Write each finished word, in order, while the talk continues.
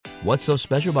What's so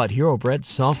special about Hero Bread's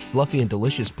soft, fluffy, and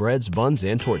delicious breads, buns,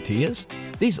 and tortillas?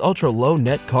 These ultra-low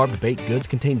net-carb baked goods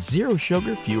contain zero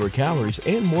sugar, fewer calories,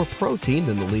 and more protein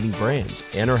than the leading brands,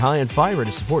 and are high in fiber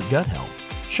to support gut health.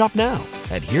 Shop now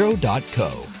at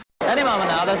Hero.co. Any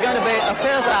moment now, there's going to be a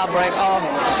fierce outbreak of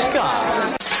ska.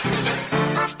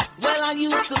 Well, I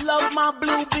used to love my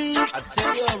blue beat. I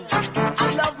tell you,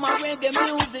 I love my reggae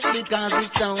music because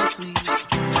it sounds sweet.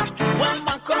 Well,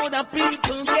 my crowd of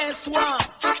people, guess what?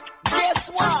 Guess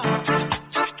what?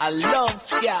 I love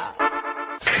ska.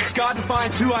 Ska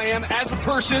defines who I am as a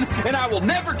person, and I will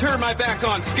never turn my back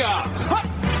on ska. Huh!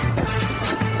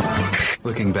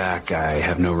 Looking back, I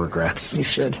have no regrets. You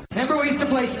should. Remember we used to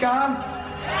play ska?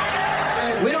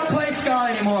 We don't play ska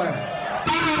anymore.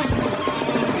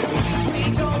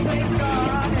 We don't play ska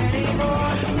anymore.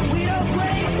 We don't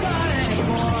play ska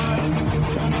anymore.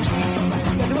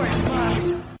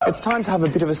 It's time to have a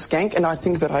bit of a skank, and I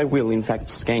think that I will, in fact,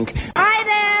 skank. Hi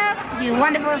there, you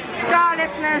wonderful ska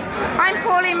listeners. I'm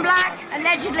Pauline Black.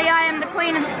 Allegedly, I am the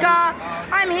queen of ska.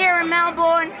 I'm here in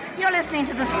Melbourne. You're listening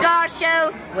to the Ska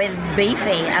Show with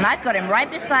Beefy, and I've got him right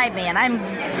beside me, and I'm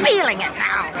feeling it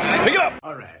now. Pick it up!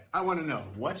 All right, I want to know,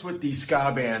 what's with these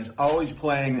ska bands always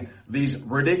playing these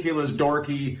ridiculous,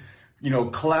 dorky,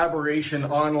 collaboration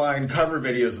online cover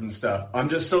videos and stuff? I'm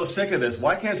just so sick of this.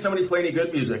 Why can't somebody play any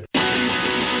good music?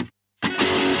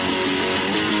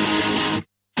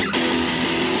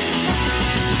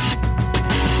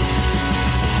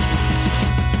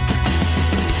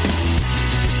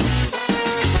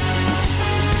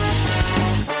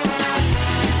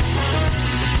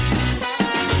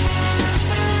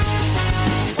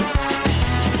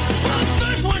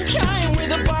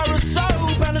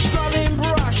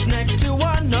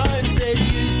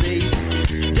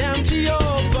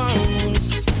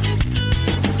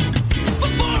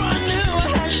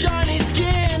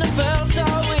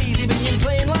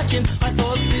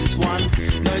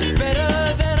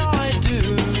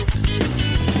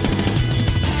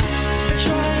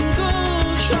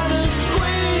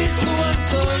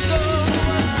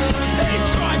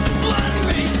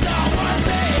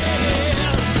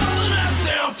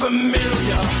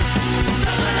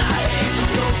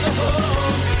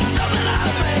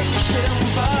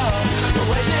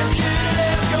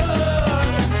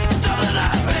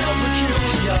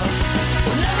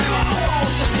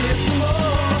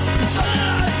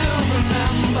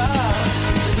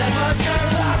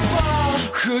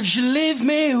 Could you leave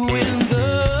me with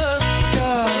the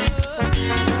sky?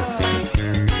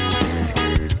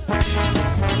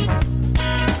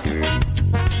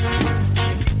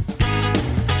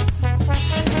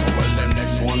 Well, the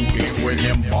next one came with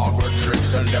them Margaret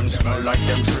tricks, and them smell like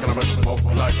them chicken of a smoke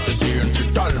like the sea, and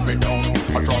she tell me don't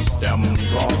I trust them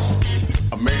trust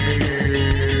me.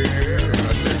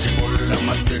 And then she pull them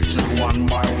a stitch one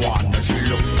by one, and she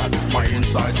looked at my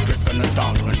insides, clicking it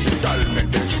down, and she tell me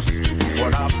this.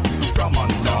 What up? Come on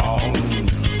down.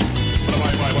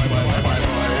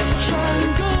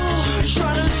 Triangle,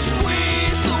 try to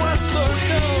squeeze the wet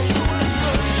circle.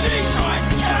 Things like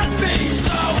can't be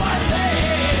so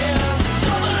ideal.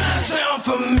 Doesn't that sound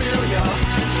familiar?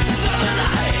 Doesn't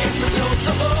that hate so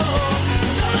noticeable?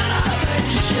 Doesn't that make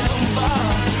you shiver?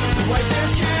 The way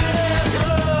this kid is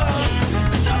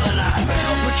good. Doesn't that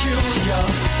feel peculiar?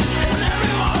 And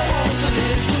everyone wants a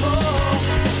little more.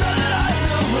 So that I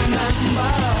do remember.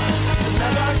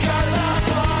 Never got that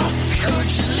far. Could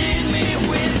you leave me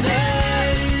with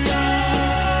that star?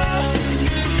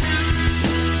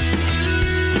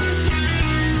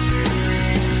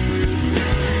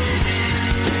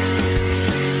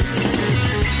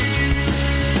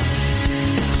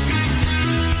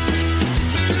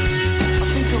 I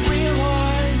think I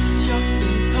realized just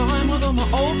in time, although my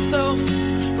old self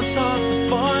was hard to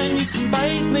find. You can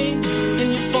bathe me in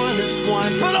your finest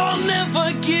wine, but I'll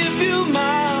never give you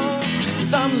mine.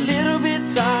 I'm a little bit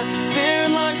tired,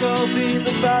 feeling like I'll be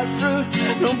the bad fruit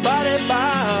nobody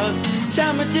buys.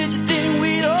 Tell me, did you think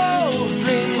we'd all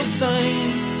dream the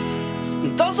same?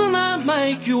 And doesn't that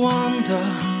make you wonder?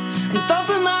 And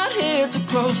doesn't that hit too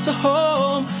close to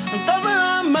home? And doesn't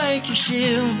that make you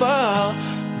shiver?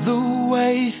 The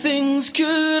way things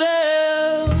could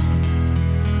end.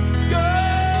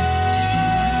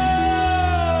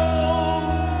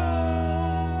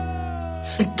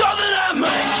 Doesn't that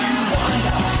make you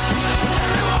wonder? When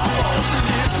everyone wants a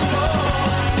little more,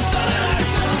 so that I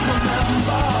do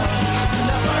remember to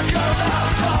never go that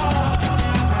far.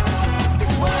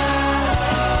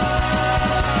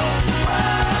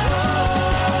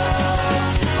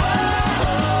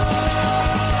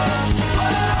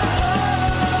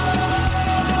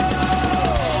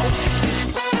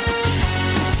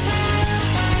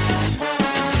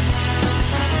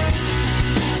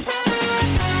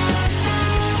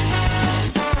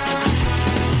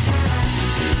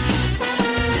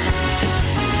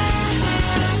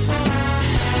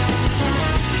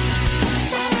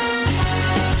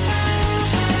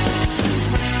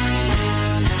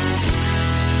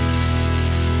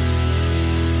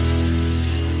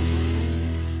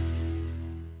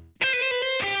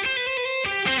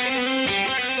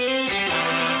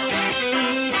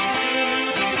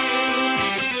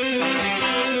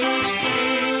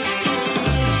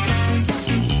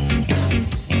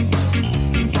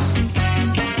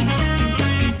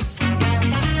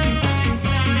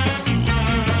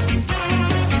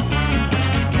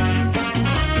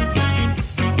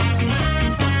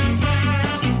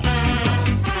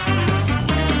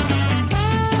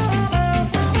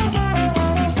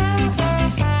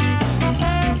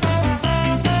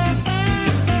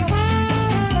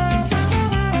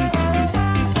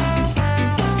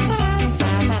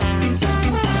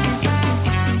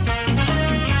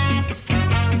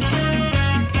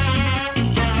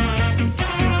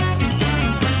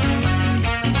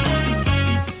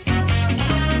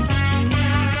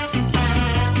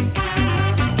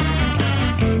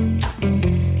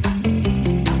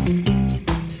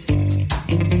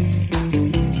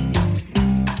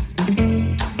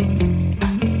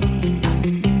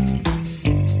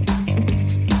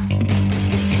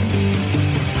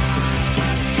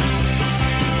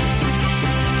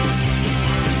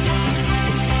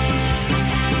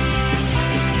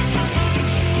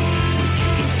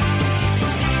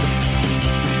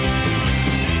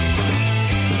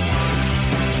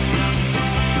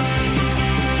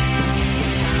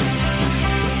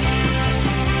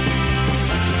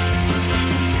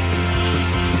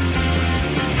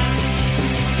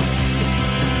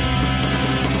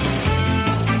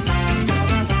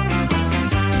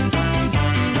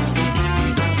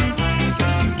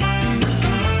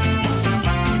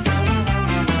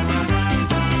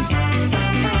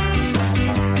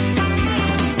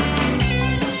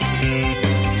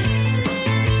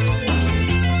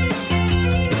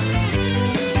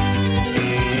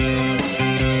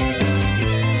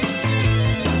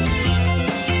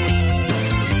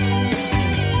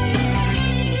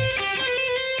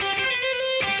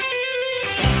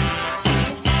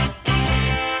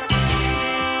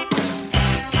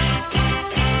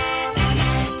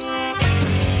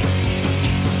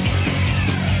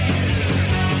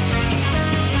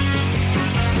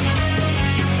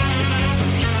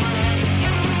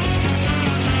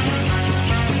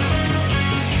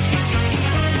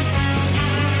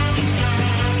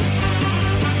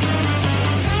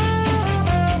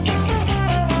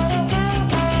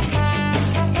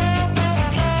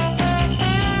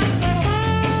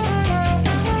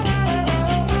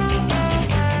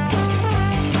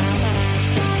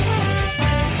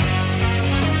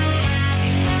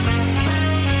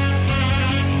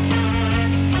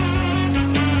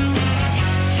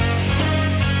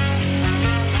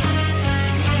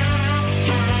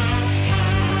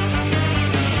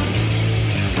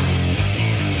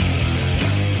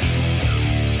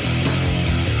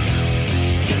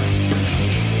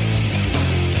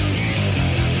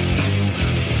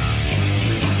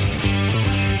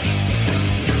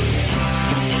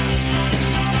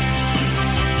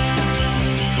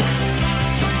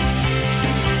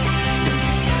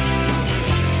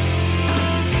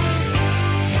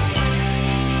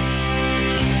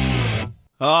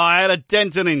 out of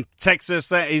Denton in Texas.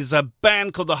 That is a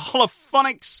band called the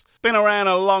Holophonics. Been around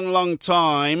a long, long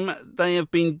time. They have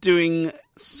been doing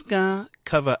ska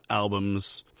cover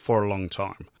albums for a long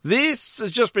time. This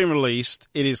has just been released.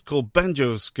 It is called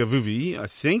Banjo Skavuvi, I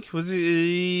think. Was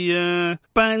it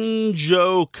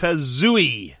Banjo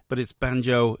Kazooie? But it's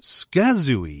Banjo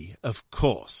Skazooie, of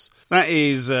course. That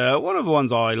is one of the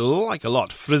ones I like a lot.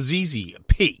 Frazizi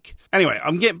Peak. Anyway,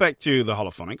 I'm getting back to the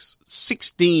Holophonics.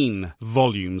 16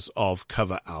 volumes of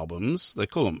cover albums. They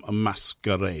call them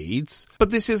masquerades.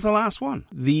 But this is the last one.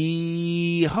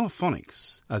 The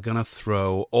Holophonics are going to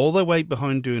throw all their weight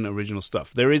behind doing original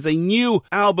stuff. There is a new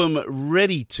album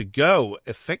ready to go.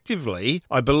 Effectively,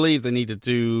 I believe they need to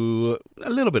do a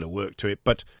little bit of work to it,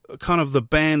 but kind of the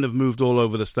band have moved all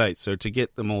over the States, so to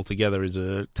get them all together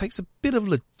takes a bit of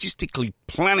logistically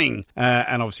planning,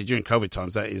 and obviously during COVID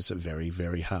times that is very,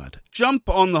 very hard. Jump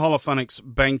on the Holophonics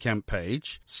Bandcamp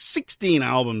page. 16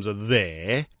 albums are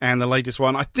there, and the latest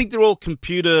one, I think they're all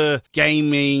computer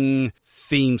gaming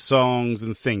theme songs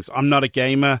and things. I'm not a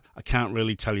gamer. I can't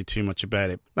really tell you too much about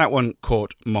it. That one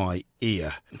caught my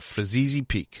ear. Frazizi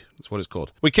Peak, that's what it's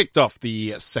called. We kicked off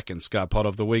the second ska pod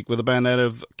of the week with a band out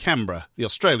of Canberra, the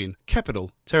Australian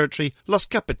Capital Territory, Los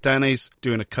Capitanes,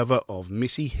 doing a cover of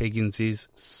Missy Higgins's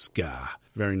Ska.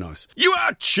 Very nice. You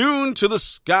are tuned to the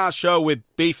Ska Show with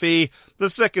Beefy. The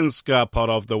second ska pod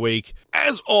of the week,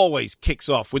 as always, kicks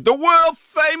off with the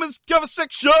world-famous cover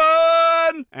section!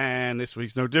 And this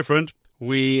week's no different.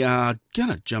 We are going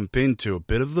to jump into a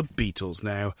bit of the Beatles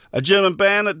now. A German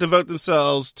band that devote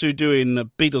themselves to doing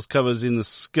Beatles covers in the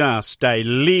ska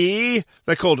style.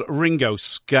 They're called Ringo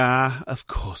Ska. Of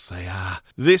course they are.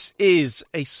 This is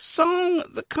a song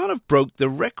that kind of broke the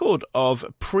record of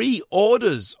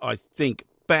pre-orders, I think,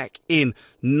 back in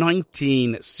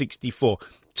 1964.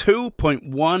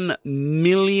 2.1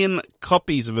 million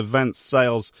copies of advanced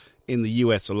sales in the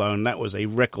US alone. That was a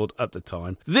record at the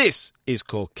time. This is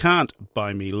called Can't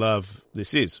Buy Me Love.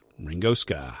 This is Ringo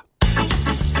Ska.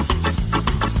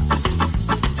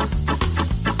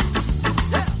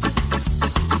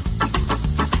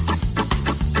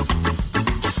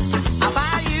 I'll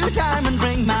buy you a diamond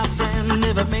ring, my friend,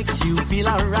 if it makes you feel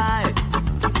alright.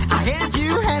 I'll hand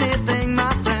you anything,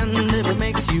 my friend, if it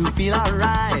makes you feel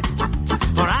alright.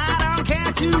 For I don't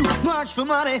care too much for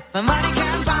money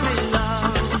can't buy me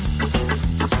love.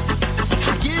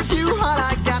 You all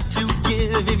I got to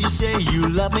give if you say you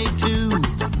love me too.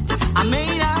 I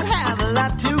may not have a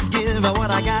lot to give, but what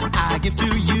I got I give to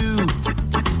you.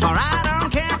 For I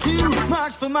don't care too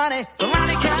much for money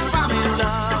can't buy me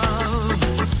love.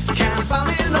 Can't buy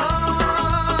me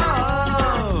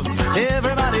love.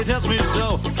 Everybody tells me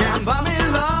so. Can't buy me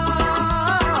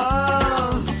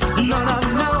love. No, no,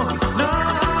 no, no.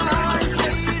 I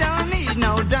say you don't need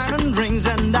no diamond rings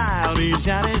and I'll be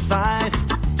satisfied.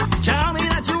 Tell me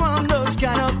that you want those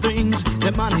kind of things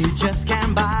that money just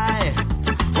can't buy.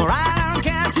 For I don't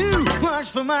care too much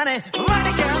for money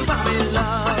can't buy me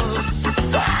love.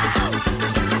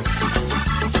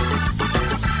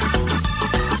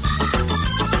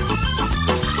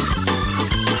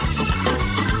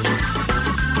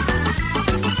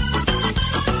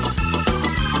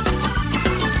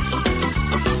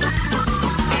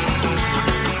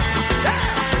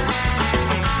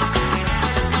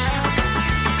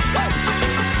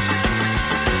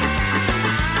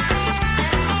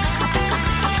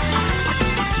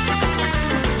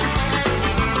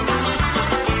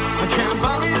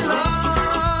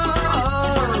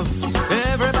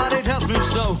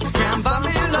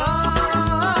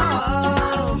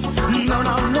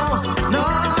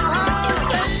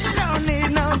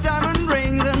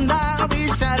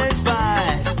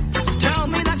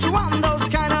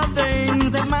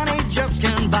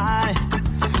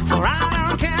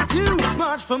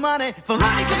 For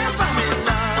money can't buy me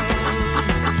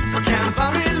love. Can't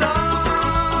buy me love.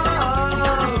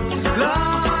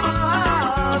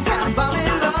 Love can't buy me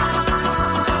love.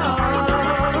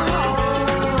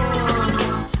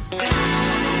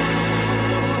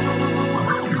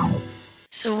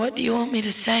 So what do you want me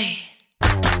to say?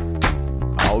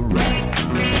 All right.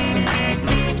 Do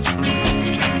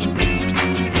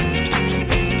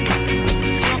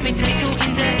you want me to be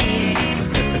talking dirty?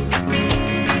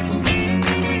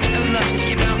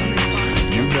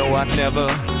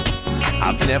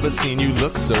 I've never seen you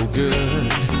look so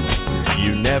good.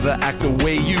 You never act the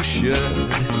way you should,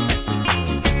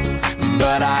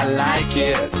 but I like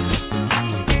it,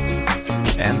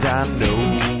 and I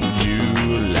know you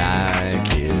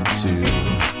like it too.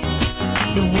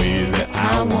 The way that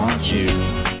I want you,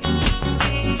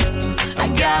 I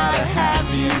gotta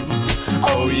have you.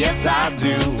 Oh yes I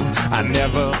do. I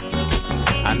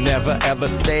never ever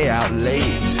stay out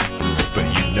late, but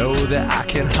you know that I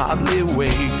can hardly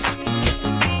wait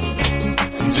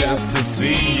just to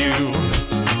see you.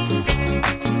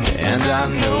 And I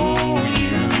know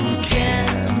you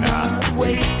cannot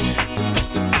wait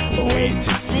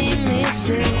to see me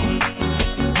too.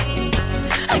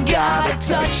 I gotta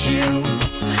touch you,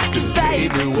 'cause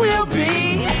baby we'll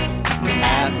be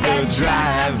at the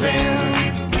drive-in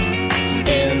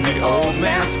in the old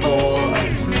man's Ford,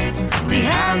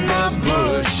 behind the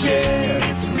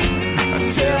bushes,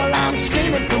 until I'm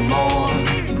screaming for more.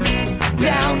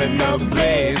 Down in the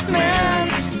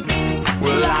basement,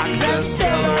 we'll lock the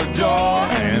cellar door,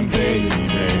 and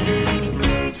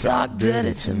baby, talk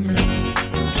dirty to me.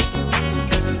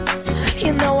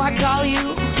 You know I call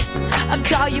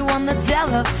you on the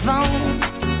telephone.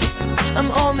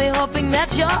 I'm only hoping that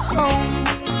you're home,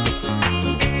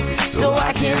 so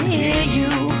I can hear you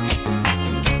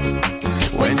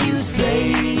when you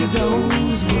say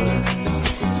those words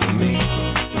to me,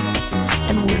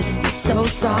 and whisper so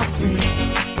softly.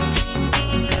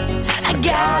 I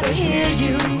gotta hear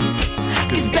you,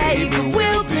 'cause baby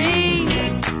we'll be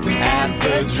at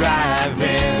the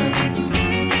drive-in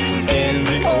in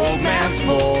the old man's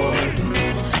Ford,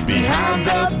 behind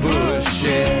the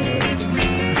bushes,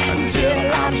 until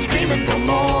I'm screaming for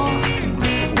more.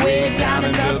 Way down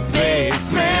in the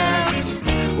basement,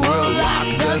 we'll lock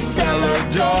the cellar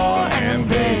door, and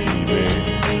baby,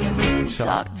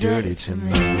 talk dirty to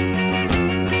me.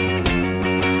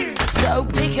 So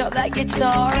pick up that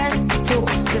guitar and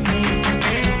talk to me.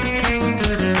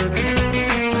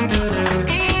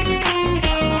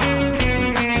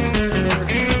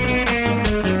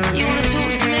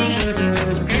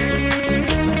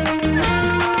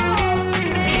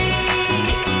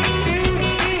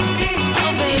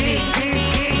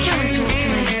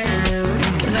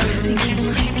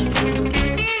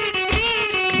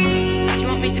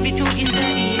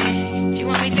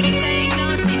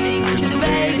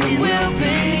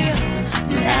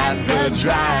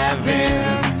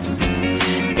 Driving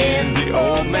in the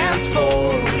old man's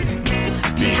Ford,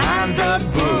 behind the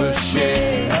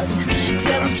bushes,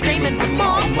 till I'm screaming for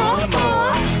more, more,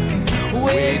 more.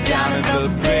 Way down in the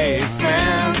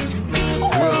basement,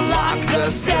 we'll lock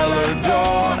the cellar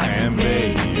door, and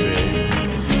baby,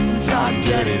 talk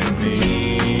dirty to me,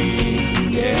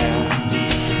 yeah.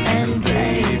 And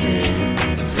baby,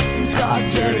 talk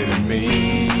dirty to me,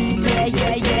 yeah,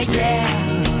 yeah, yeah, yeah.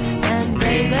 And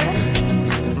baby,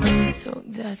 talk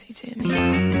dirty to me.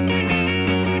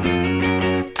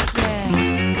 Yeah.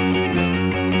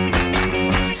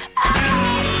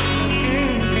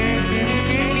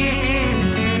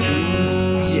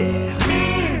 Yeah.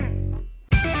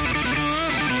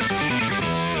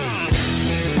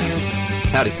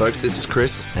 Howdy folks, this is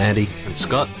Chris, Andy and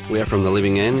Scott. We are from The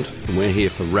Living End and we're here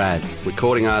for RAD,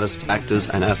 recording artists, actors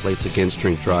and athletes against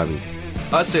drink driving.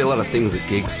 I see a lot of things at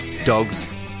gigs: dogs,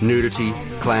 nudity,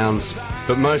 clowns,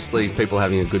 but mostly people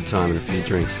having a good time and a few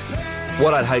drinks.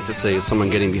 What I'd hate to see is someone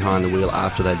getting behind the wheel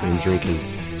after they've been drinking.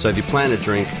 So if you plan to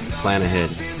drink, plan ahead.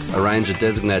 Arrange a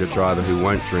designated driver who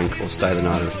won't drink or stay the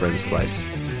night at a friend's place.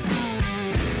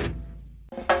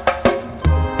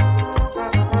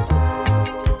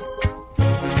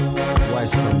 Why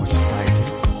so much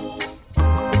fighting?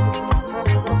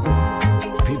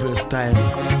 People's time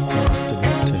for us to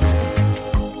get together.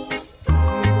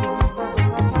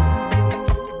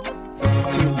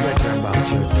 Think better about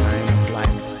your time of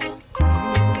life.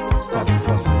 Stop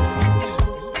fussing and fight.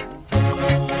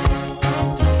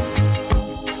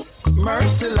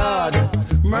 Mercy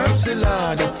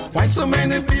Lord, why so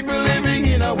many people living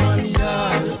in a one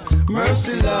yard?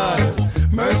 Mercy Lord,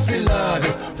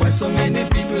 why so many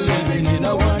people living in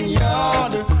a one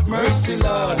yard? Mercy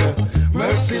Lord,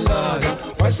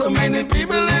 why so many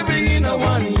people living in a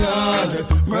one yard?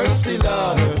 Mercy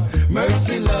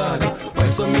Lord, why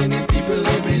so many people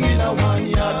living in a one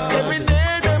yard? Every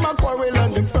day them a quarrel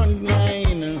on the front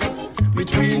line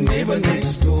between neighbor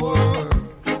next door.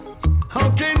 How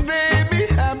can they be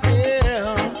happy?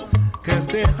 'Cause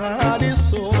their heart is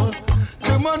sore.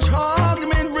 Too much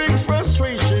argument bring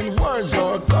frustration. Words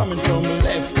are coming from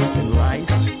left and right.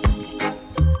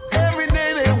 Every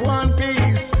day they want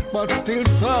peace, but still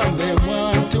some they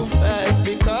want to fight.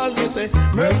 Because we say,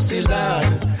 mercy Lord,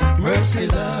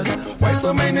 why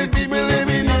so many people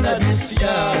living in this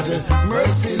yard?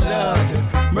 Mercy Lord,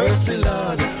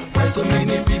 why so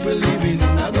many people living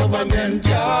in a government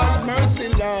yard? Mercy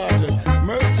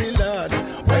Lord,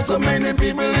 why so many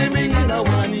people living in a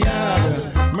one yard?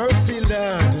 Mercy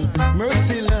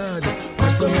Lord, why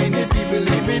so many people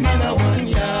living in a one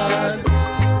yard?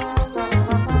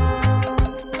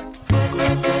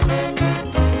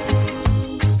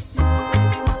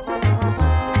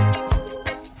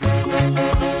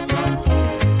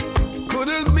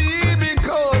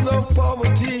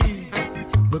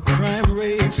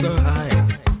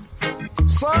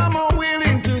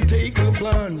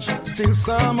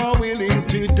 some are willing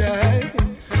to die.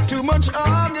 Too much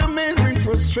argument bring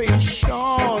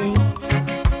frustration.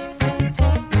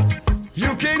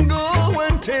 You can go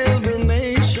and tell the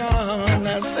nation,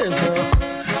 I say so,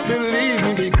 believe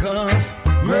me, because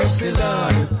mercy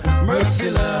Lord,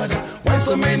 why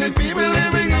so many people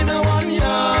living in a one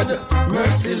yard?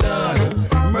 Mercy Lord,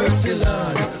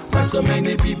 why so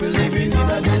many people living in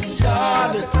a this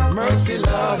yard? Mercy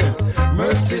Lord,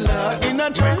 in a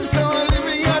trench town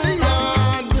living in the yard.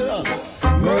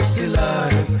 Mercy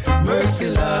Lord,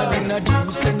 in a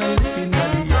Jews town living in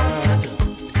the yard.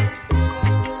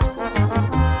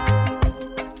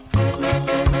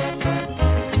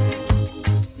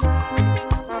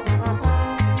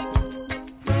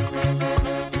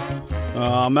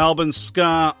 Melbourne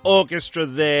Ska Orchestra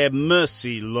there,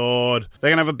 Mercy Lord.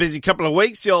 They're going to have a busy couple of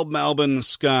weeks, the old Melbourne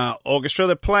Ska Orchestra.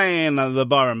 They're playing the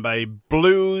Byron Bay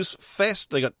Blues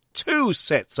Fest. They got 2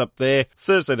 sets up there,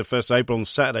 Thursday the 1st April and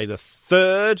Saturday the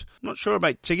 3rd. Not sure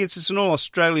about tickets. It's an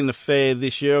all-Australian affair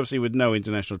this year, obviously with no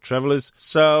international travellers.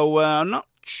 So I'm not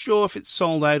sure if it's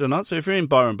sold out or not. So if you're in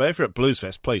Byron Bay, if you're at Blues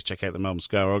Fest, please check out the Melbourne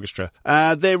Ska Orchestra.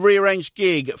 Their rearranged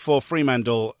gig for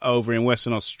Fremantle over in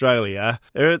Western Australia.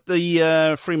 They're at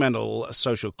the Fremantle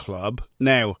Social Club.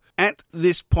 Now, at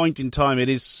this point in time, it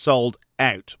is sold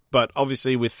out. But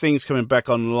obviously, with things coming back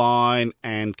online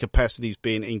and capacities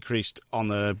being increased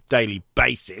on a daily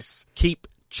basis, keep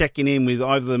checking in with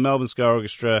either the Melbourne Ska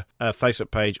Orchestra Facebook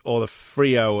page or the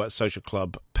Freo Social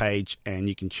Club page, and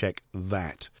you can check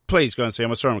that. Please go and see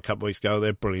them. I saw them a couple of weeks ago.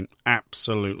 They're brilliant.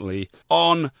 Absolutely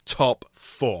on top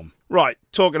form. Right,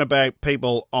 talking about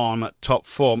people on top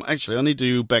form. Actually, I need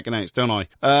to back announce, don't I?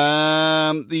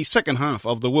 The second half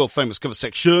of the world-famous cover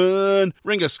section,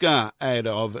 Ringo Starr out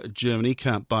of Germany,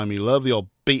 Can't Buy Me Love, the old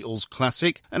Beatles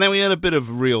classic. And then we had a bit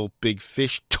of Real Big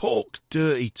Fish, Talk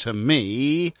Dirty to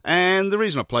Me. And the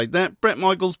reason I played that, Bret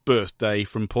Michaels' birthday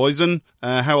from Poison.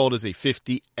 How old is he?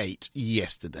 58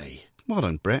 yesterday. Well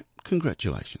done, Bret.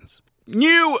 Congratulations.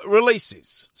 New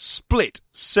releases. Split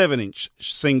 7-inch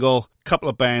single. Couple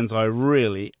of bands I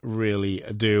really, really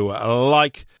do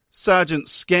like. Sergeant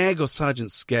Skag or Sergeant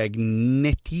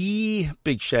Skagnetti.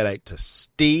 Big shout out to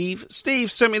Steve.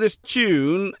 Steve sent me this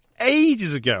tune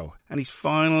ages ago, and he's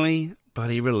finally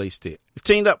bloody released it. We've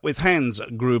teamed up with Hans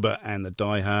Gruber and the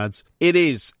Diehards. It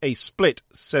is a split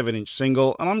 7-inch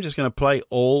single, and I'm just going to play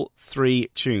all 3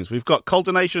 tunes. We've got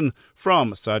Cultination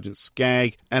from Sergeant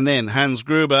Skag, and then Hans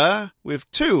Gruber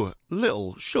with 2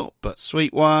 little short but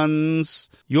sweet ones.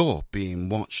 You're Being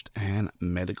Watched and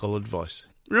Medical Advice.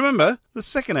 Remember, the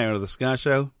second hour of the Ska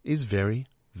Show is very,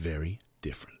 very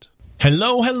different.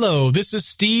 Hello, this is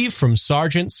Steve from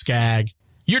Sergeant Skag.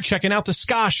 You're checking out the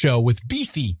Ska Show with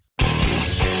Beefy.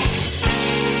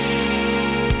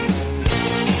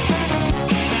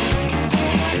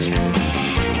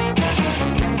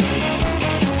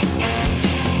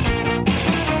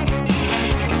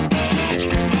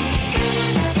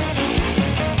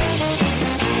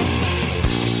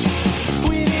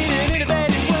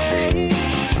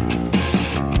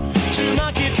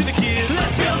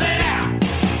 Let's go!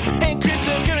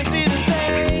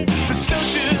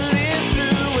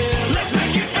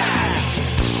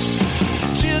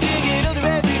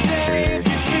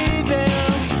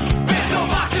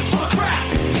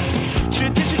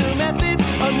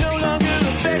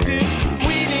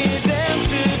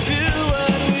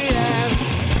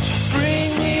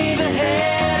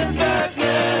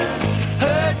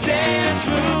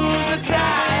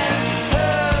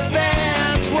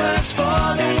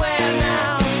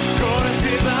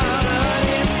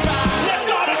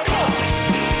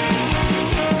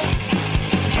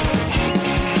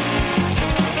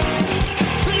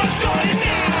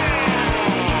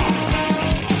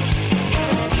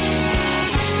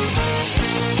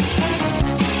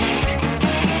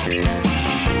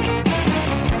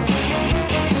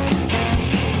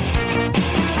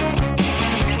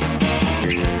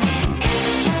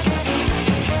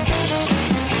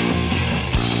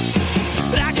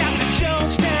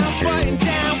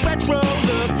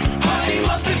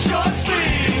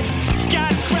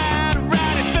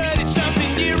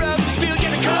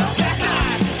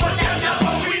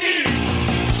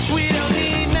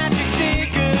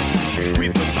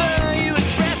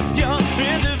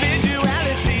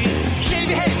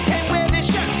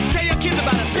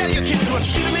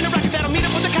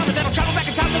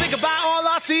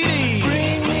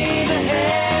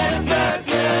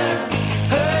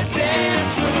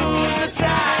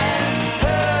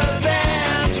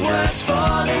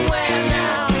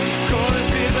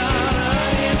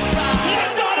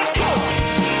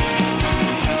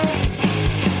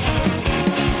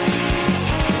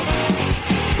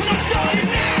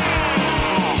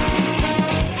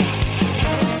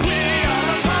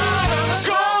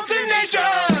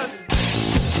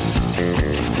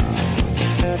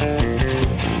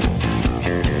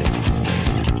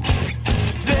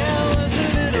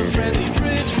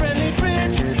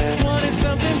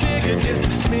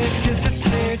 snitch, just a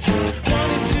snitch.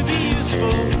 Wanted to be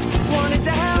useful, wanted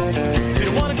to help.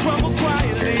 Didn't want to crumble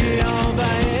quietly all by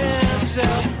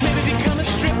himself. Maybe become a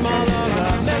strip mall or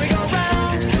a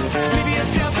merry-go-round. Maybe a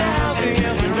shelter housing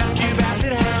and we rescue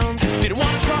basset hounds. Didn't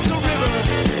want to cross a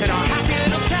river in our happy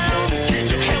little town.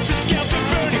 Dreamed of helter-skelter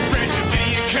burning bridge to the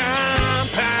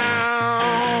compound.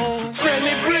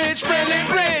 Friendly bridge, hey!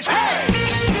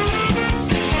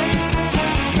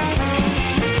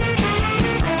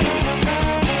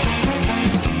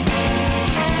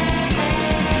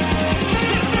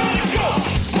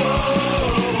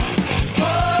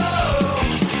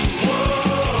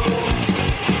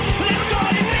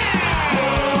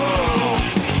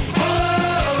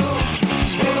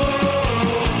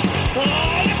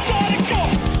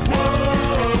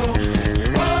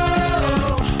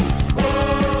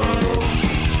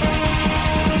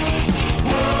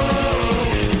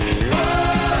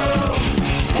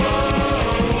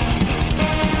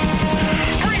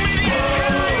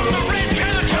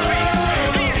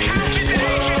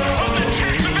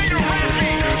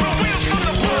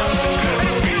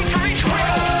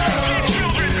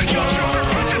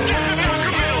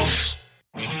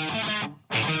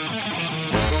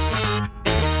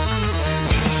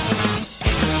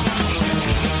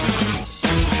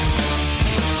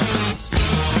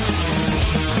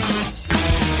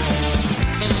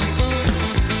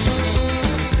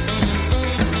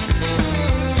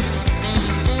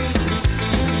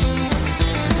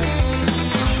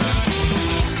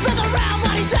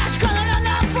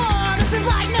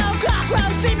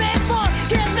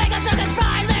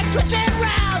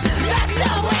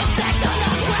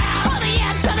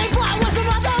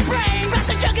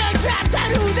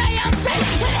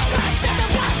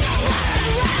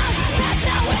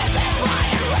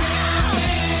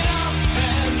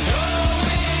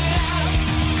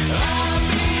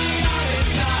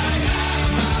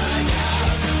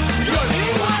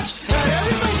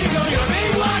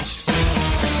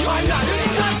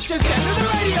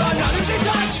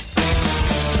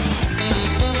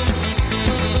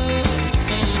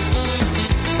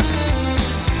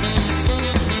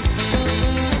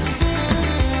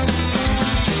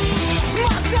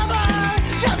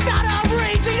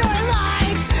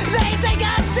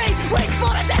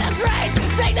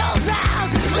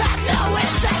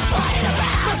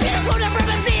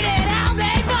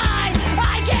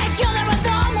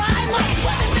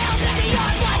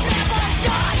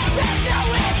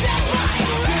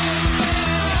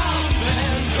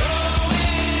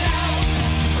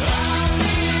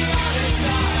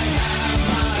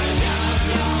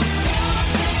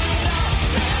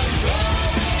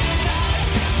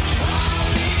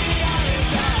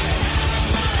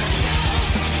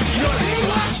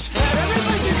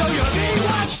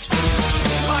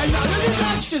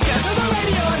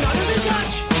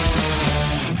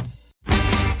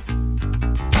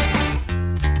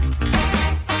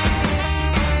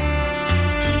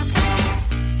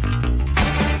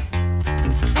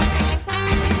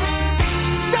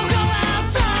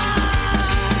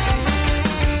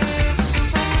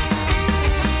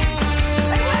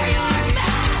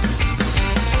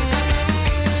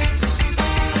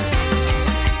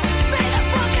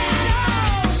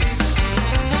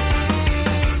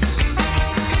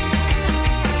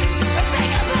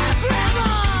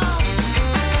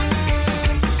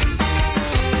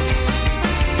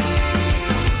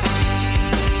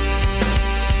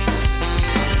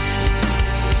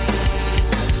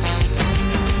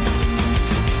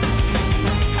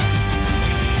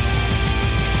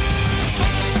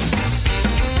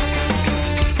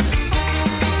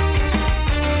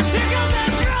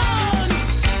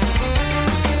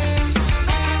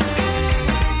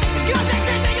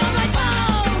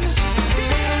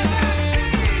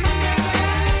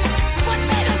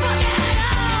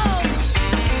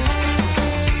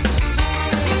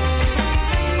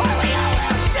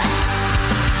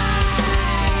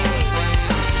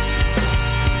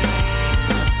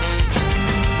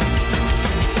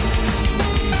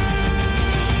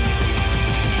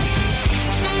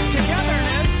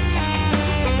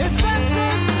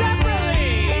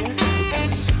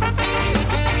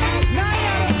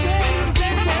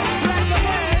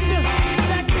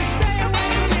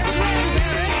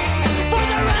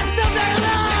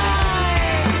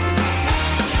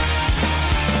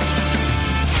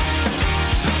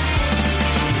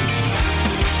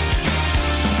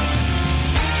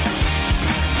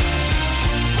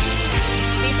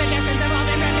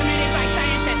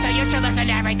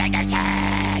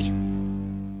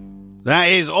 That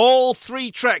is all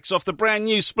 3 tracks off the brand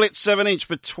new split 7-inch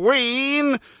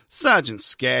between Sergeant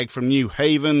Skag from New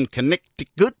Haven,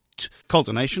 Connecticut, out.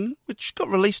 Cult Nation, which got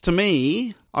released to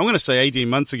me, I'm going to say 18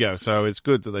 months ago, so it's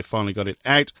good that they finally got it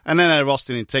out. And then out of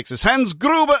Austin in Texas, Hans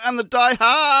Gruber and the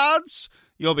Diehards.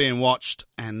 You're Being Watched,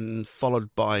 and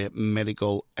followed by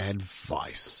Medical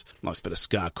Advice. Nice bit of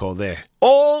Skacore there.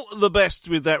 All the best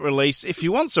with that release. If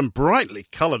you want some brightly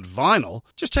coloured vinyl,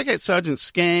 just check out Sergeant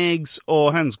Skaggs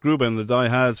or Hans Gruber and the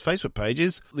Diehards Facebook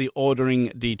pages. The ordering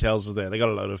details are there. They got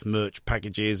a load of merch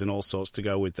packages and all sorts to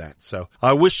go with that. So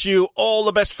I wish you all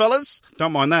the best, fellas.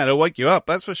 Don't mind that. It'll wake you up,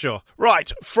 that's for sure.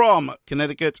 Right, from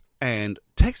Connecticut and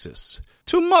Texas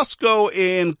to Moscow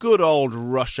in good old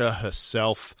Russia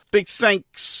herself. Big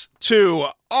thanks to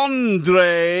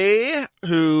Andre,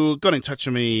 who got in touch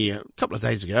with me a couple of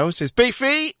days ago. He says,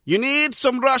 Beefy, you need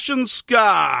some Russian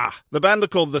ska. The band are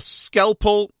called The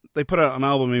Scalpel. They put out an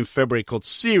album in February called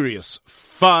Serious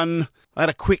Fun. I had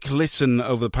a quick listen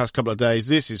over the past couple of days.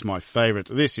 This is my favourite.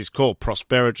 This is called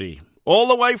Prosperity. All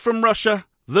the way from Russia,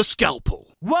 The Scalpel.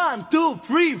 1, 2,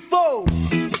 3, 4.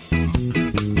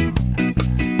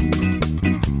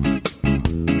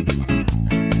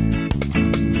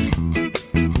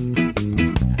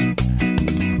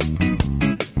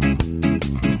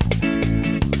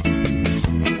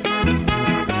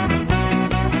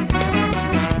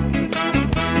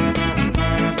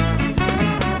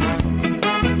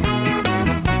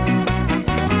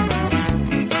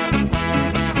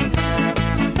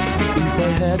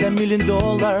 $1 million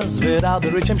without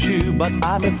the rich I'm sure, but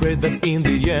I'm afraid that in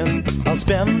the end I'll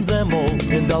spend them all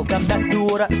and I'll come back to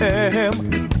what I am,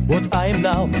 what I am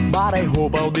now. But I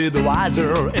hope I'll be the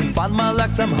wiser and find my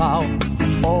luck somehow.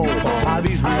 Oh, I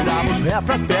wish that I would have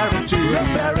prosperity. Now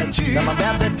I'm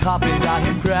at the top and I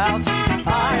am proud.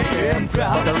 I am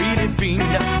proud. But I really think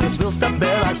that this will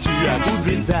stability. I would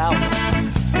reach down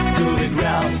to the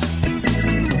ground.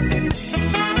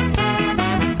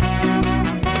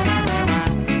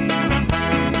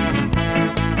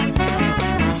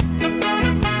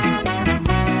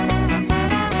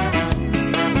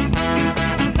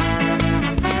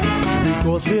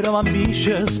 Because we're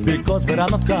ambitious, because we're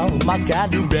not calm, I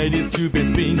can't do very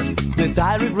stupid things that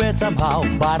I regret somehow.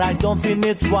 But I don't think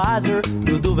it's wiser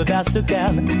to do the best you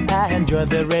can. I enjoy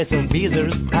the race of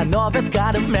misers, I know that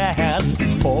kind of man.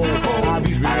 Oh, I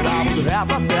wish that I would have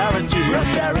prosperity.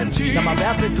 Now I'm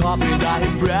at the top and I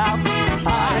am proud.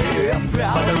 I am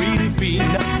proud. But I really feel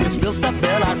this will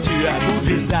stability. I move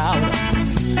this down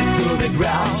to the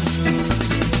ground.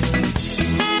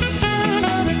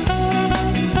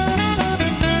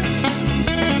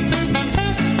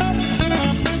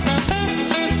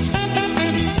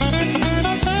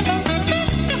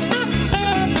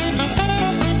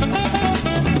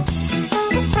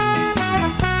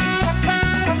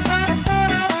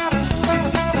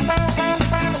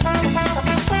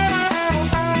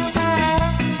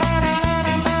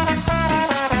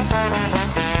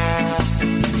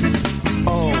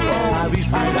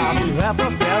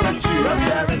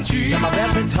 Prosperity. I'm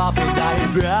at the top and I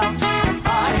am proud.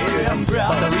 I am proud.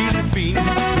 But I really think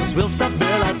this will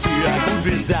stability. I move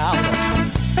this down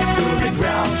to the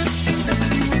ground.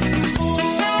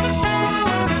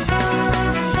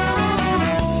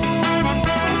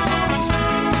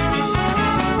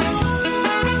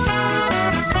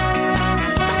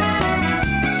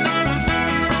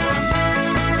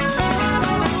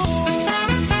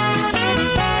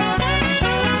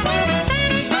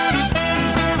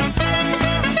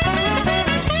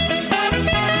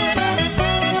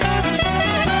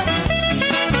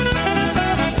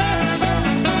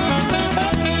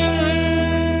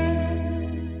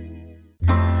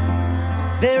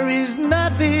 There is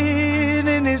nothing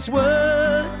in this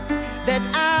world that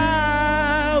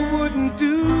I wouldn't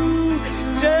do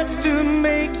just to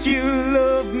make you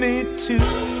love me too.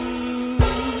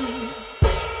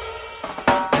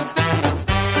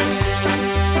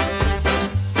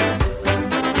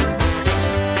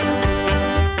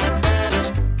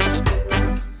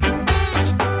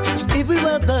 If we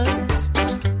were birds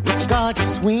with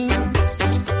gorgeous wings,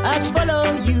 I'd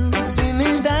follow you,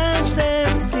 singing,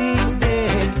 dancing, singing.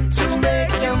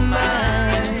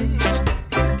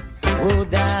 Oh,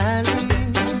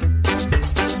 darling,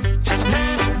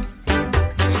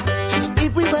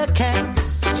 if we were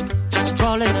cats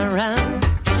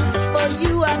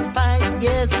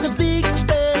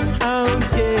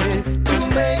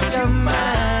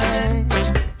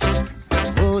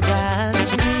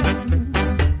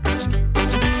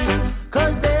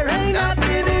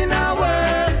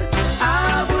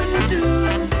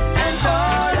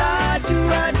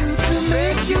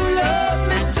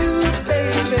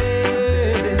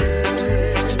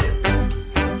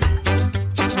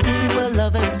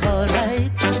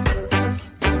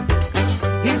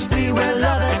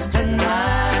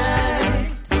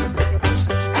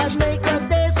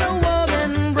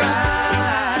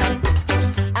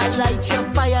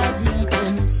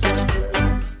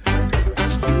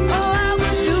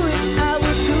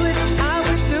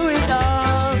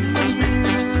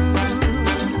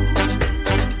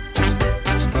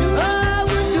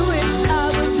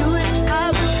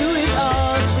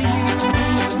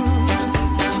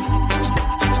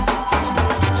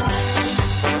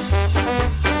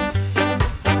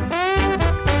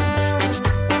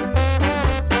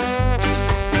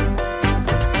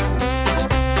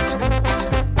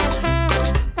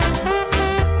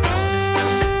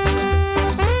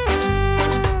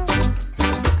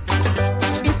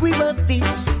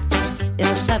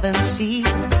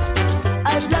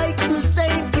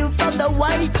the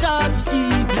white chalk's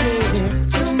deep, yeah,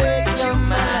 to make your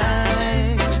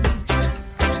mind.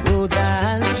 Oh,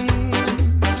 darling,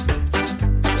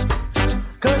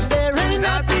 'cause there ain't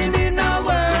nothing in the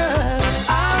world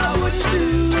I wouldn't do,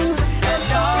 and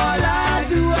all I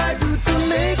do to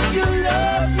make you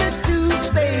love me too,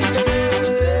 baby.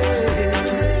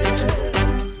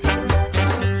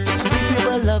 If we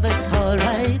were lovers, all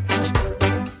right.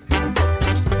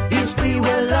 If we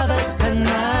were lovers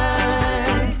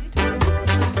tonight,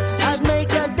 I'd make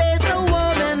your day so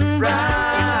warm and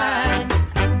bright.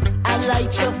 I'd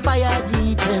light your fire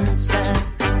deep inside.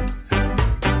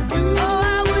 Oh,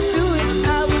 I would do it,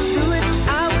 I would do it,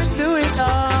 I would do it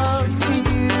all for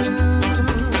you.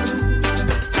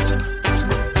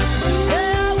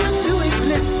 Yeah, I would do it,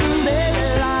 listen, baby,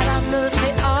 Lord have mercy,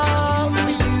 all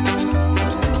for you.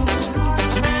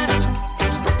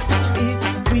 If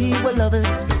we were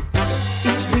lovers,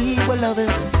 if we were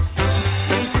lovers,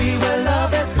 if we were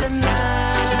lovers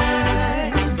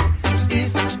tonight,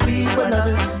 if we were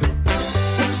lovers,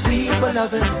 if we were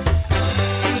lovers,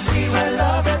 if we were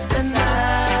lovers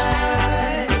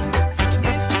tonight,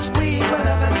 if we were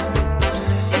lovers,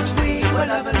 if we were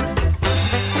lovers,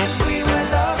 if we were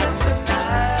lovers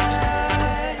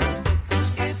tonight,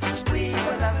 if we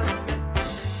were lovers,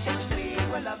 if we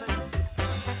were lovers.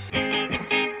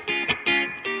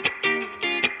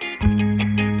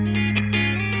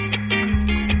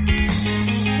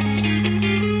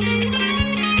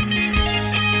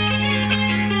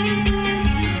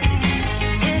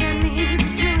 Did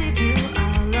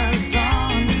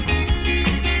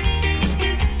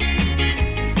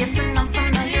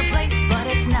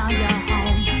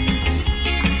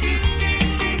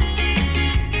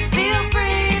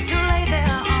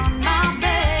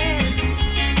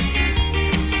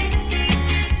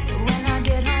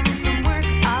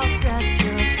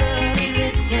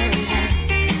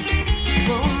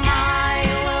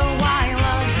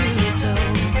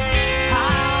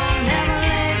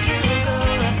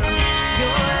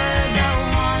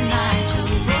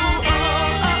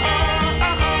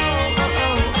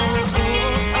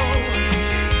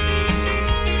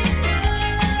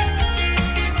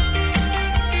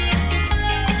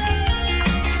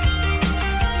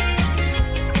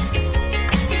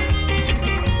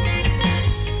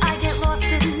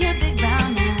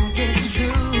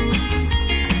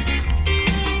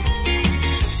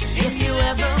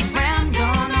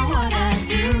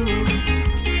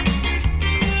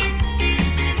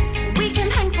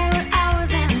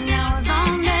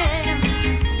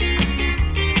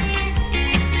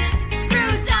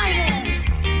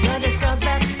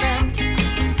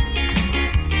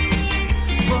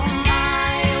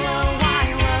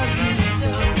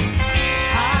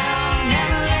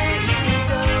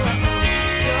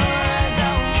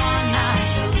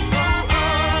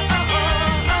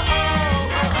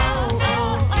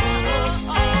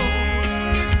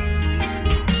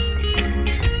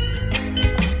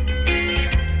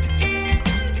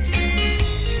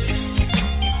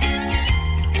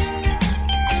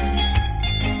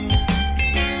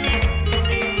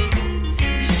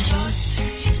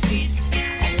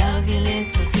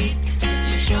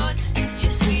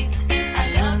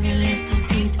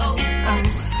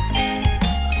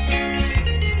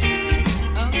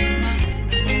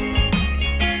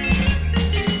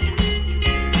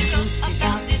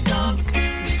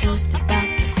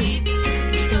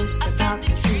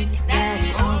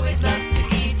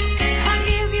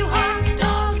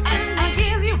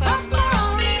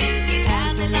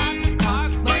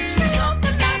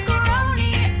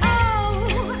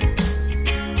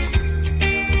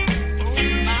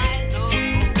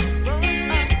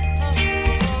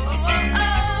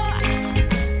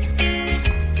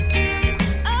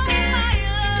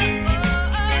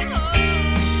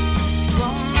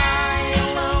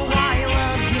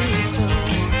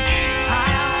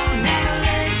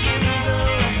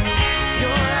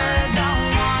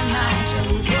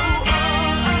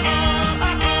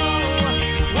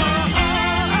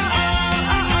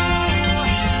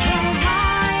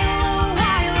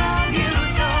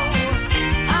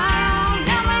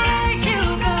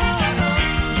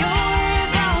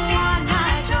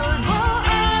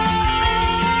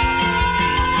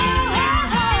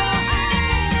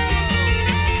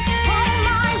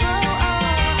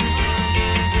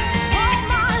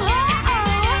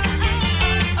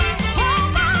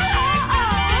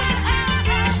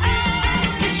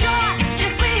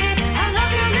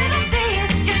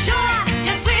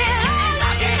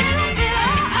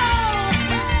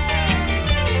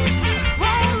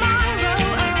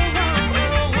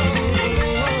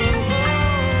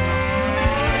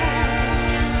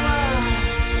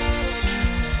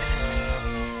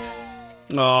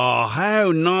Oh,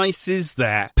 how nice is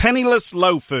that? Penniless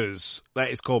Loafers. That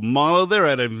is called Milo. They're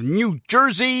out of New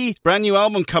Jersey. Brand new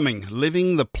album coming.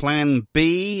 Living the Plan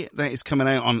B. That is coming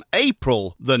out on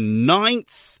April the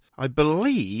 9th. I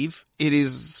believe it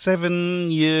is 7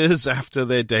 years after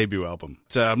their debut album.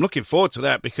 So I'm looking forward to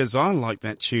that because I like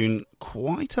that tune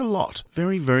quite a lot.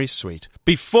 Very, very sweet.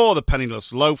 Before the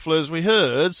Penniless Loafers, we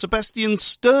heard Sebastian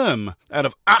Sturm out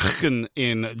of Aachen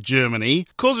in Germany.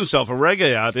 Calls himself a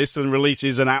reggae artist and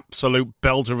releases an absolute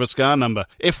belter of a ska number.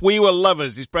 If We Were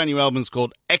Lovers, his brand new album's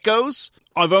called Echoes.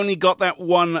 I've only got that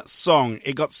one song.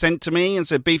 It got sent to me and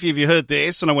said, Beefy, have you heard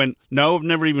this? And I went, no, I've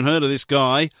never even heard of this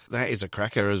guy. That is a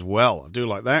cracker as well. I do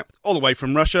like that. All the way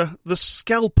from Russia, The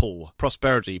Scalpel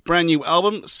Prosperity. Brand new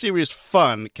album, Serious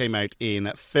Fun, came out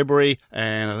in February,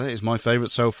 and that is my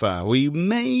favourite so far. We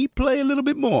may play a little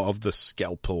bit more of The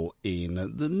Scalpel in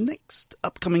the next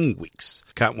upcoming weeks.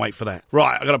 Can't wait for that.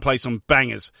 Right, I've got to play some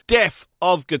bangers. Death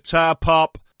of Guitar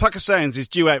Pop. Pucker Sounds is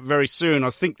due out very soon. I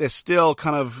think they're still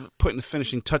kind of putting the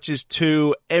finishing touches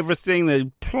to everything. They're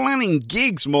planning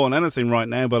gigs more than anything right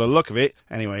now by the look of it.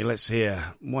 Anyway, let's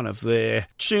hear one of their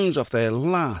tunes off their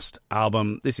last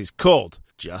album. This is called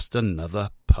Just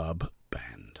Another Pub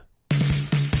Band.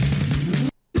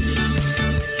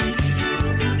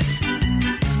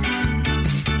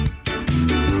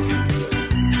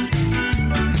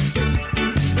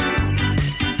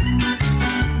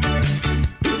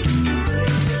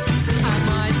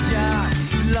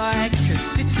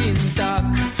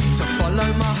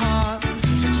 Follow my heart,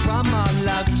 to try my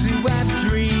luck, to have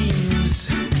dreams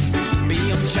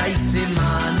beyond chasing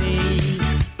money.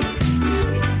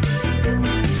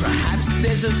 Perhaps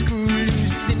there's a screw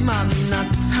loose in my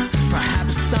nuts.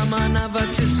 Perhaps I'm another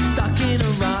just stuck in a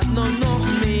rut. No, not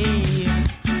me.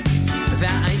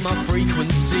 That ain't my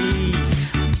frequency.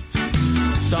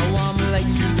 So I'm late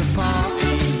to the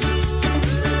party,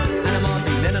 and I'm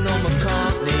hardly Lennon or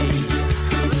McCartney.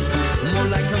 More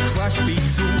like a crush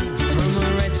Beatle.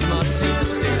 My teeth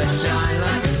still shine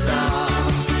like a star.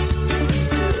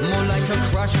 More like a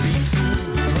crush beat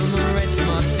from a red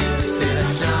smart teeth still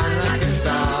shine like a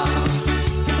star.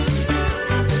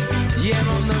 Yeah,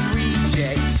 I'm the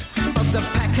reject of the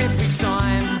pack every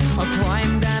time. I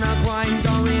grind and I grind,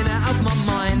 going out of my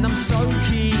mind. I'm so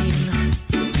keen,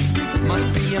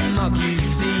 must be a mug you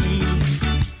see.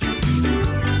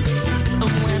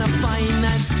 And when I find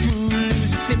that screw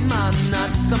loose in my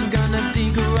nuts, I'm gonna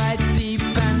dig right deep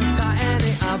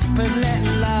up and let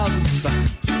love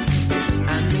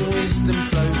and wisdom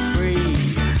flow free.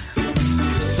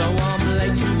 So I'm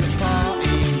late to the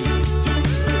party,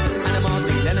 and I'm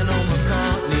hardly Lennon or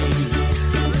McCartney.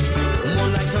 More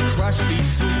like a crush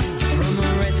Beatle from a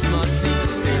red smart teeth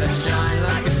still shine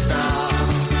like a star.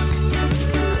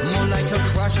 More like a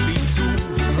crush Beatle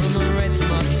from a red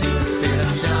smart teeth still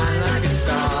shine like a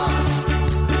star.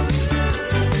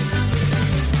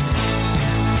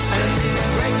 And this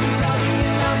record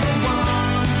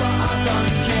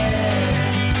don't care,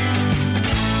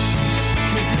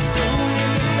 'cause it's all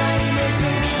in the name of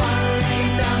good fun.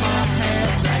 Laying down my hair,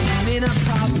 playing in a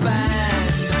pub band.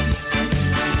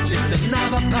 Just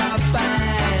another pub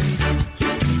band.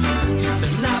 Just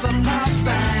another pub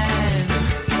band.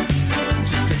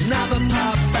 Just another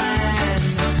pub band.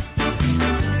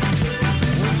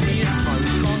 With the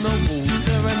smoke on the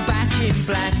water and back in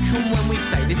black. And when we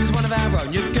say this is one of our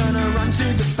own, you're gonna run to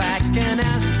the back, and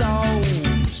our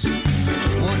souls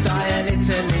will die a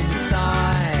little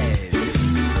inside.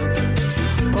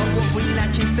 But what we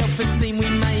lack in self-esteem we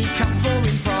make up for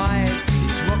in pride.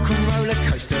 This rock and roller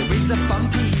coaster is a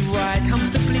bumpy ride,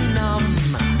 comfortably numb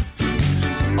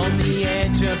on the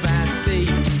edge of our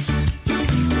seats.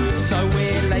 So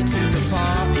we're late to the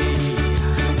party,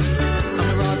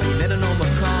 and we're hardly Lennon or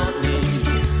McCartney.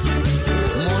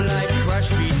 More like crush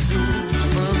Beatles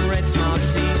from red smart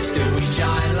teeth still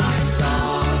shine like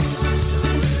stars.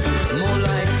 More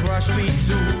like crush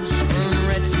Beatles from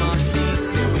red smart teeth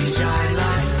still shine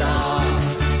like stars.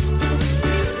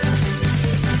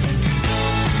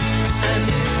 And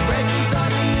this record's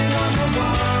only number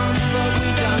one, but we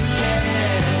don't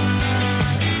care,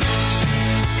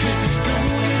 'cause it's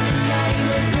all in the name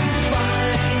of good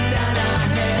fun.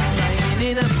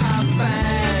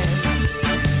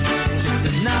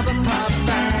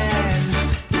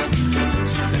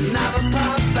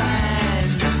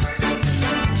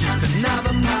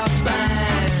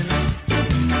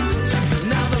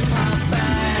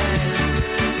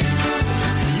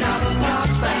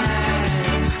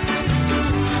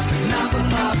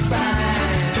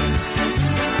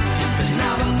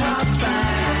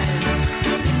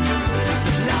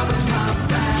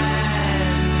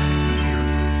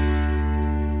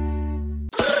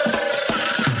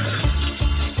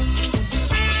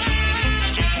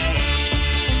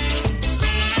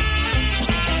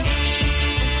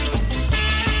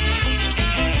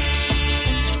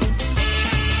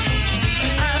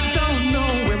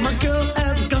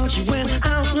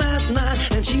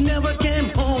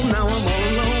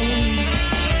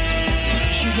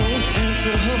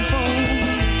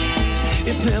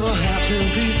 Never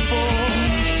happened before.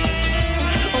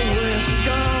 Oh, where's she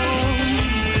gone?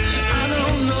 I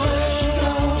don't know.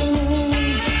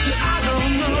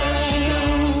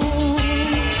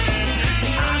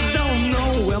 I don't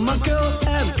know where my girl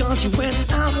has gone. She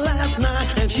went out last night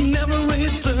and she never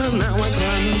returned. Now I'm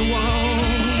climbing the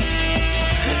walls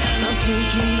and I'm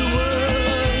thinking the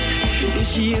words. Is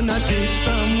she in that ditch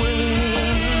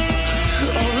somewhere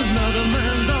or another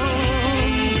man's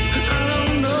arms? I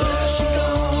don't know.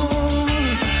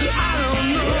 I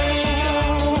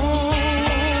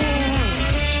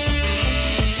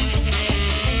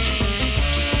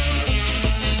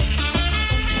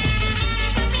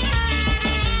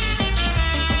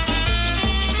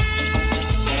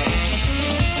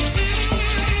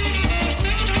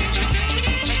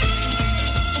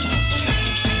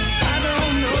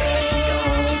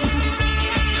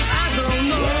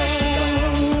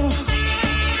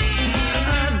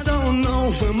don't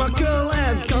know. My girl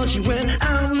has gone, she went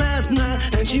out last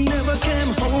night and she never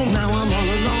came home. Now I'm all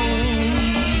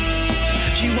alone.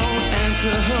 She won't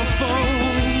answer her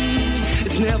phone.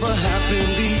 It never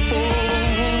happened before.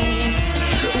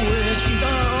 Where's she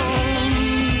gone?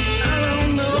 I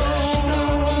don't know.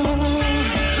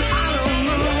 I don't know. I don't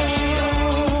know.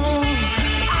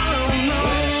 I don't know.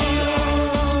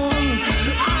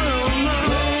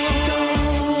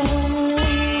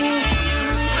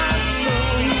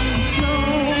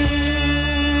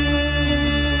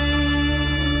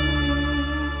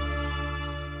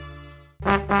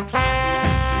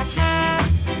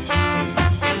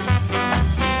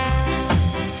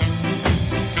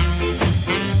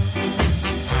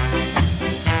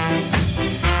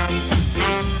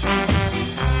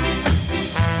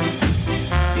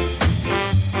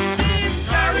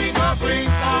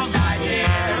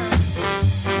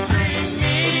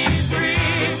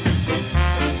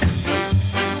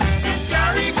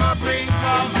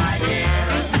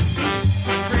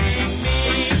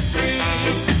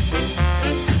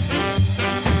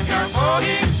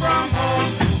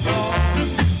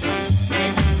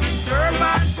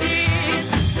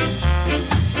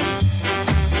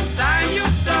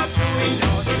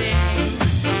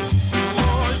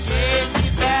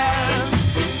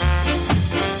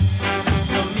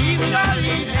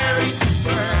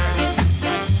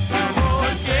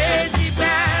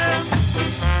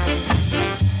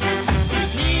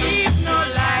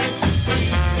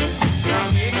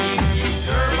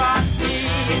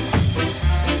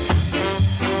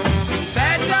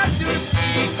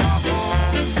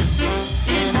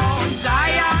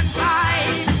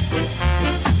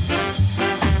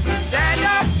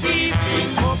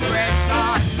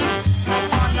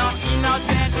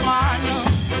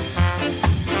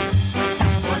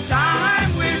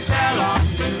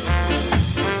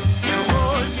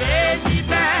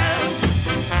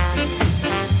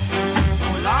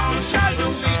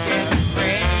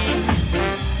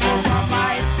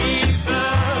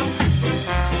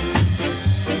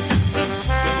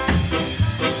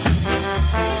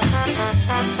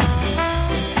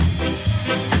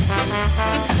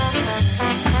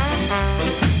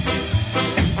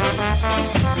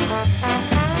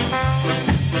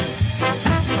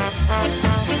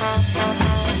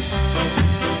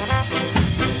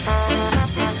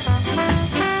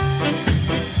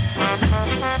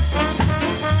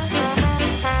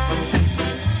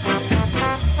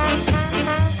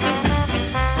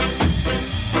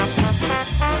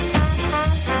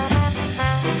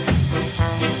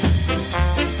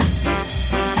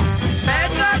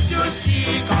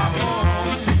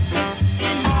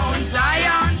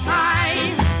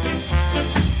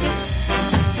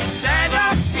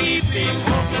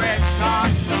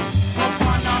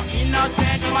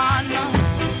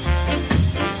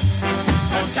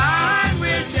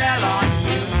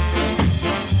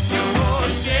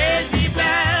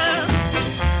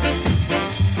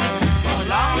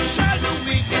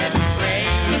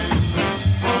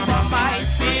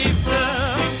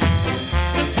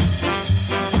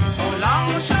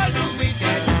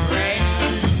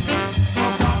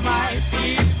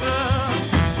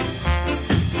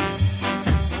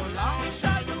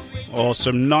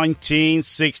 Awesome.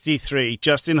 1963.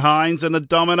 Justin Hines and the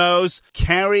Dominoes.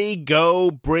 Carry,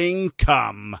 Go, Bring,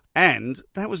 Come. And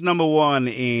that was number one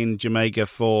in Jamaica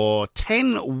for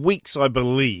 10 weeks, I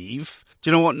believe. Do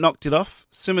you know what knocked it off?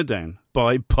 Simmer Down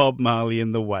by Bob Marley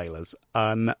and the Wailers.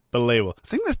 Unbelievable. I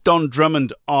think that's Don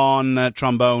Drummond on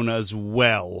trombone as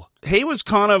well. He was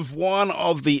kind of one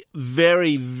of the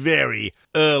very, very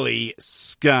early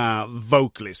ska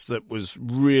vocalists that was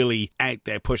really out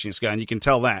there pushing ska, and you can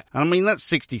tell that. I mean, that's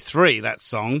 63, that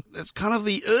song. That's kind of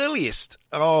the earliest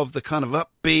of the kind of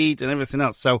upbeat and everything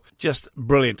else. So just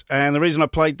brilliant. And the reason I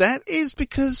played that is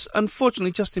because,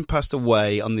 unfortunately, Justin passed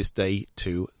away on this day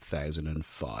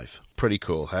 2005. Pretty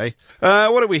cool, hey?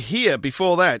 What do we hear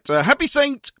before that? Happy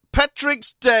St.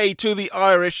 Patrick's Day to the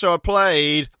Irish, so I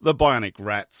played the Bionic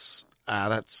Rats.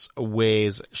 That's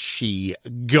Where's She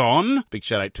Gone? Big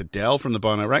shout out to Dell from the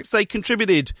Bionic Rats. They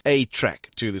contributed a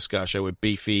track to the Ska Show with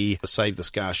Beefy, the Save the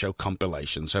Ska Show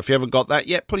compilation. So if you haven't got that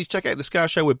yet, please check out the Ska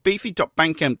Show with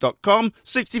Beefy.bandcamp.com.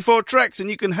 64 tracks, and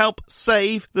you can help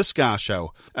save the Ska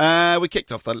Show. We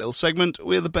kicked off that little segment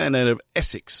with a band out of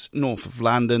Essex, north of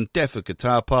London, Deaf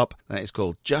Guitar Pop. That is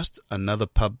called Just Another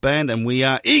Pub Band, and we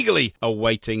are eagerly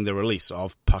awaiting the release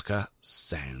of Pucker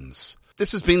Sounds.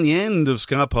 This has been the end of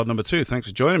Ska Pod number 2. Thanks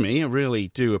for joining me. I really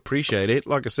do appreciate it.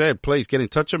 Like I said, please get in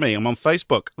touch with me. I'm on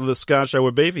Facebook, The Ska Show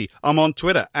with Beefy. I'm on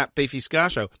Twitter, @Beefy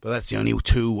Ska Show. But that's the only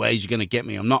 2 ways you're going to get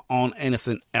me. I'm not on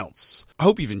anything else. I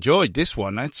hope you've enjoyed this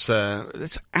one. That's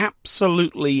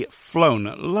absolutely flown.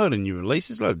 A load of new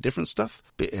releases, a load of different stuff.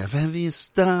 Bit of heavier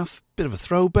stuff. Bit of a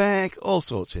throwback. All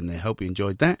sorts in there. Hope you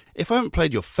enjoyed that. If I haven't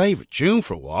played your favourite tune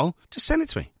for a while, just send it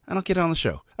to me and I'll get it on the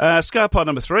show. Ska Pod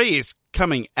number 3 is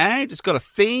coming out. It's got a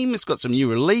theme. It's got some new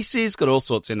releases. It's got all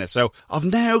sorts in there. So I've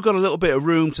now got a little bit of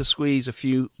room to squeeze a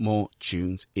few more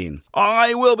tunes in.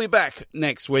 I will be back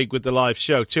next week with the live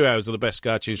show. 2 hours of the best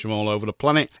ska tunes from all over the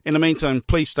planet. In the meantime,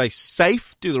 please stay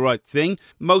safe. Do the right thing.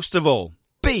 Most of all,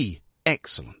 be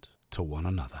excellent to one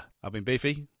another. I've been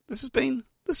Beefy. This has been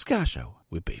the Ska Show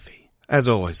with Beefy. As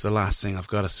always, the last thing I've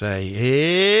got to say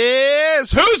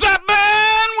is, who's that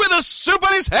man with a soup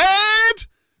on his head?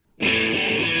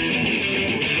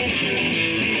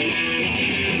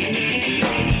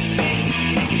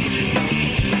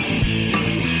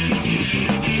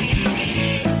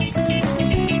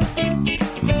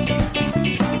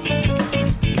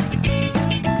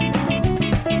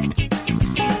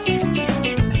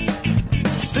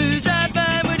 Who's that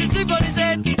man with a soup on his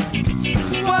head?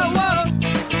 Whoa, whoa.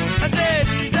 I said,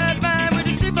 who's that man with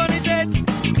a soup on his head?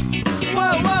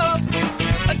 Whoa, whoa.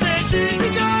 I said, Soupy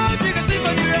George, you got soup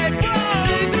on your head.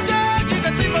 Soupy George, you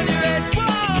got soup on your head.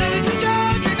 Soupy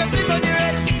George, you got soup on your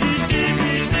head. He's Soupy,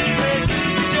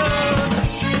 Soupy George.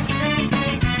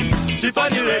 Soup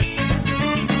on your head.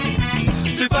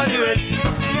 Soup on your head.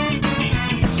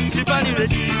 Soup on your head.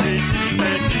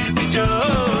 Soupy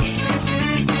George.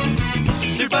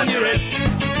 Soup on your head.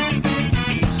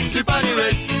 Soup on your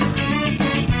head.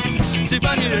 Soup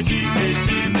on your head.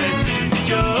 Soupy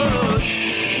George.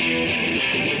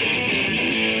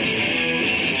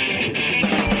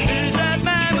 Who's that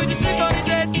man with the soup on his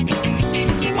head?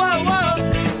 Whoa, whoa.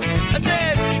 I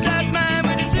said, who's that man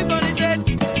with the soup on his head?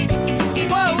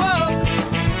 Whoa, whoa.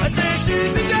 I said,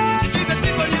 Soupy George, you got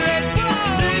soup on your head.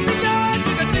 Soupy George,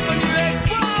 you got soup on your head.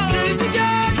 Soupy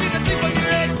George, you got soup on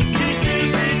your head. He's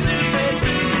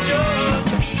Soupy George.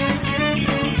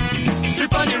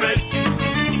 Soup on your head.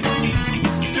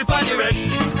 Soup on your head.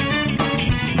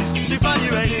 Soup on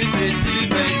your head.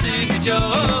 Soupy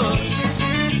George.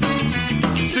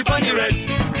 Soup on your head.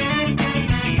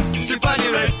 Soup on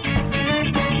your head.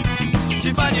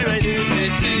 Soup on your head.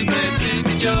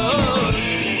 Soupy George.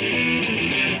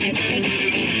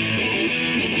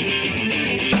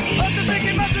 What's the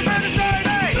thinking about your murder story?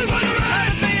 How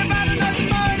to be about a nice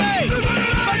party.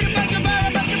 Fucking back to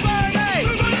bar, back to party.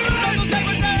 Uncle take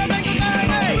with Sarah, make a party.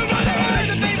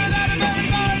 There's a people that are very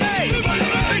party.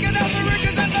 Figured out the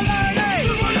riggers and the lardy.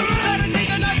 Try to teach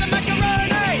the night to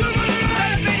macaroni. Try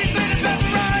to feed it sweet as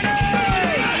pepperoni.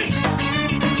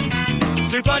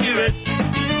 Soup on your head.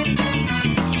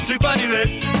 Soup on your head.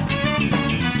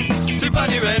 Soup on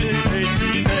your head.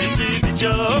 Soupy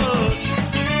George.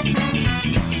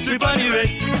 Soup on your head.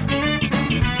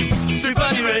 Soup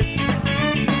on your head.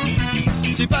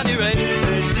 Soup on your head.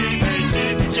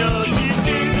 Soupy George.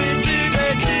 Soupy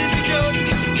George.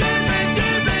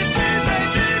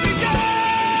 Soupy George.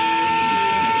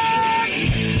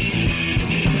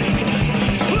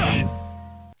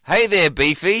 Hey there,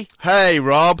 Beefy. Hey,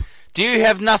 Rob. Do you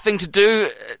have nothing to do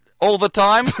all the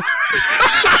time?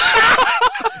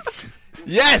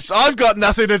 Yes, I've got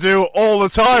nothing to do all the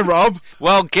time, Rob.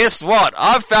 Well, guess what?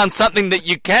 I've found something that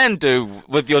you can do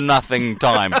with your nothing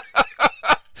time.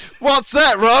 What's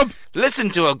that, Rob? Listen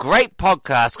to a great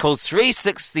podcast called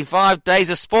 365 Days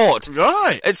of Sport.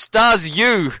 Right. It stars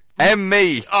you and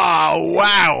me. Oh,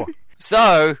 wow.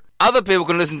 So, other people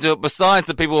can listen to it besides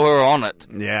the people who are on it.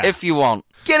 Yeah. If you want.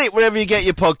 Get it wherever you get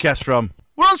your podcast from.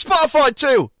 We're on Spotify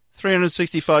too.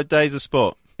 365 Days of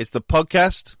Sport. It's the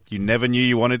podcast you never knew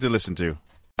you wanted to listen to.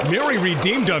 Mary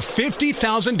redeemed a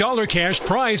 $50,000 cash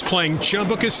prize playing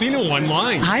Chumba Casino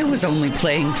online. I was only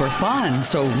playing for fun,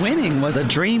 so winning was a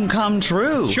dream come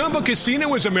true. Chumba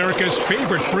Casino is America's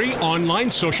favorite free online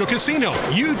social casino.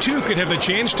 You, too, could have the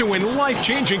chance to win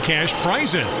life-changing cash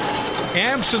prizes.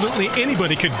 Absolutely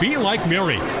anybody could be like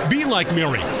Mary. Be like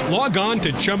Mary. Log on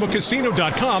to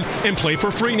ChumbaCasino.com and play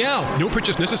for free now. No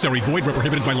purchase necessary. Void where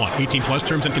prohibited by law. 18 plus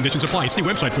terms and conditions apply. See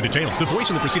website for details. The voice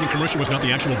in the preceding commercial was not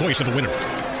the actual voice of the winner.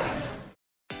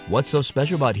 What's so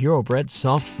special about Hero Bread's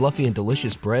soft, fluffy, and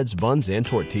delicious breads, buns, and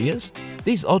tortillas?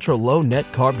 These ultra-low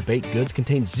net-carb baked goods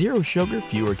contain zero sugar,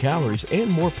 fewer calories,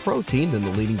 and more protein than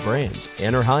the leading brands,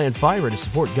 and are high in fiber to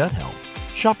support gut health.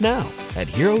 Shop now at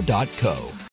Hero.co.